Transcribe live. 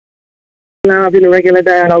Now having a regular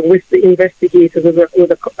dialogue with the investigators as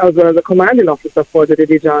well as the commanding officer for the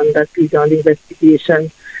division that leads on the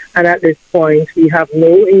investigation. And at this point, we have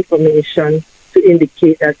no information to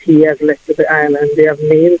indicate that he has left the island. They have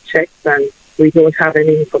made checks and we don't have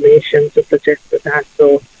any information to suggest that.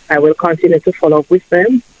 So I will continue to follow up with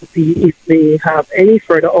them to see if they have any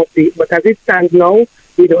further update. But as it stands now,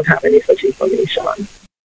 we don't have any such information.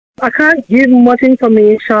 I can't give much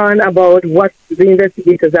information about what the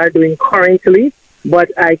investigators are doing currently,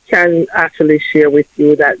 but I can actually share with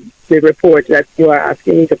you that the report that you are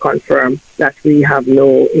asking me to confirm that we have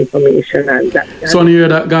no information and that. So you hear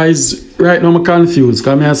that, guys? Right now I'm confused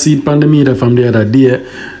because I see it on the media from the other day.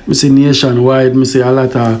 I see nationwide, I see a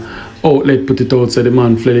lot of outlet put it out, so the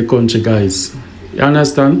man fled the country, guys. You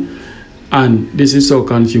understand? And this is so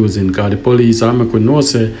confusing because the police are making no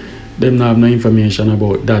say them have no information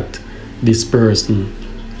about that this person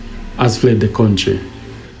has fled the country.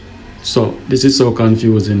 So this is so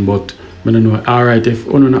confusing, but I don't know. Alright, if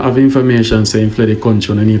you don't have information saying fled the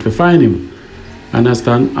country, we need to find him.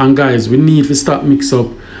 Understand? And guys, we need to stop mix up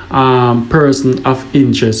person of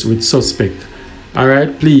interest with suspect.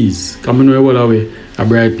 Alright, please. Come on all away, a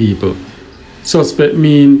bright people. Suspect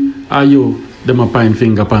mean are you them a pine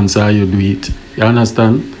finger pants how you do it. You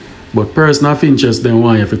understand? But person of interest, they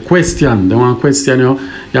want you to question. They want to question you.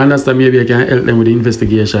 You understand? Maybe you can help them with the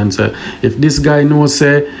investigation. So if this guy knows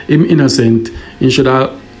say him innocent, he should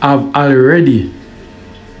have already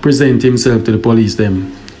present himself to the police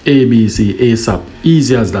them. ABC, ASAP.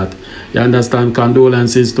 Easy as that. You understand?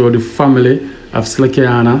 Condolences to the family of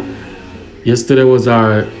Slakiana. Yesterday was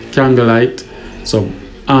our candlelight. So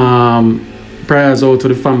prayers out to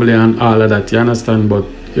the family and all of that. You understand? But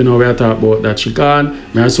you know, we are talking about that she gone,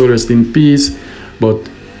 may her soul rest in peace. But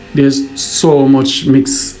there's so much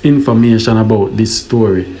mixed information about this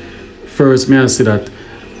story. First, may I say that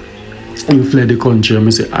he fled the country. I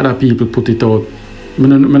say other people put it out. I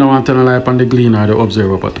don't want to lie on the Gleaner or the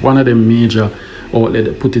Observer, but one of the major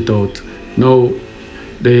outlets put it out. Now,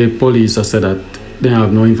 the police have said that they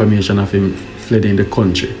have no information of him fled in the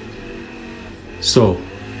country. So,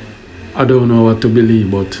 I don't know what to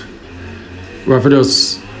believe, but we have to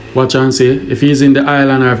just watch and see. If he's in the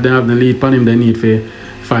island or if they have the lead on him, they need to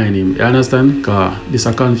find him. You understand? Because this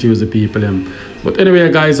will confuse the people. But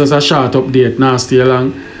anyway, guys, that's a short update. Now stay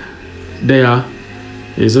along there.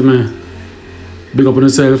 You see me? Big up on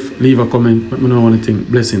yourself. Leave a comment. Let me know anything.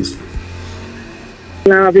 Blessings.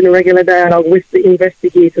 Now having a regular dialogue with the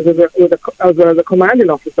investigators as well as the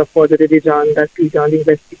commanding officer for the division that leads on the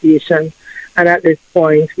investigation. And at this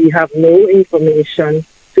point, we have no information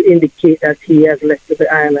to indicate that he has left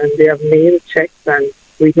the island. They have made checks and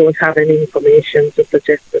we don't have any information to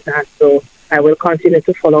suggest that. So I will continue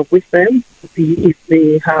to follow up with them to see if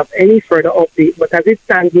they have any further update. But as it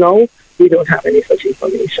stands now, we don't have any such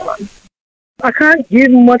information. I can't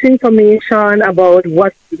give much information about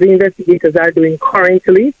what the investigators are doing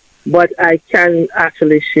currently, but I can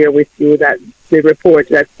actually share with you that the report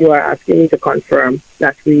that you are asking me to confirm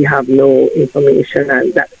that we have no information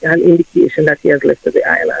and that an indication that he has left the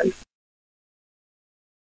island.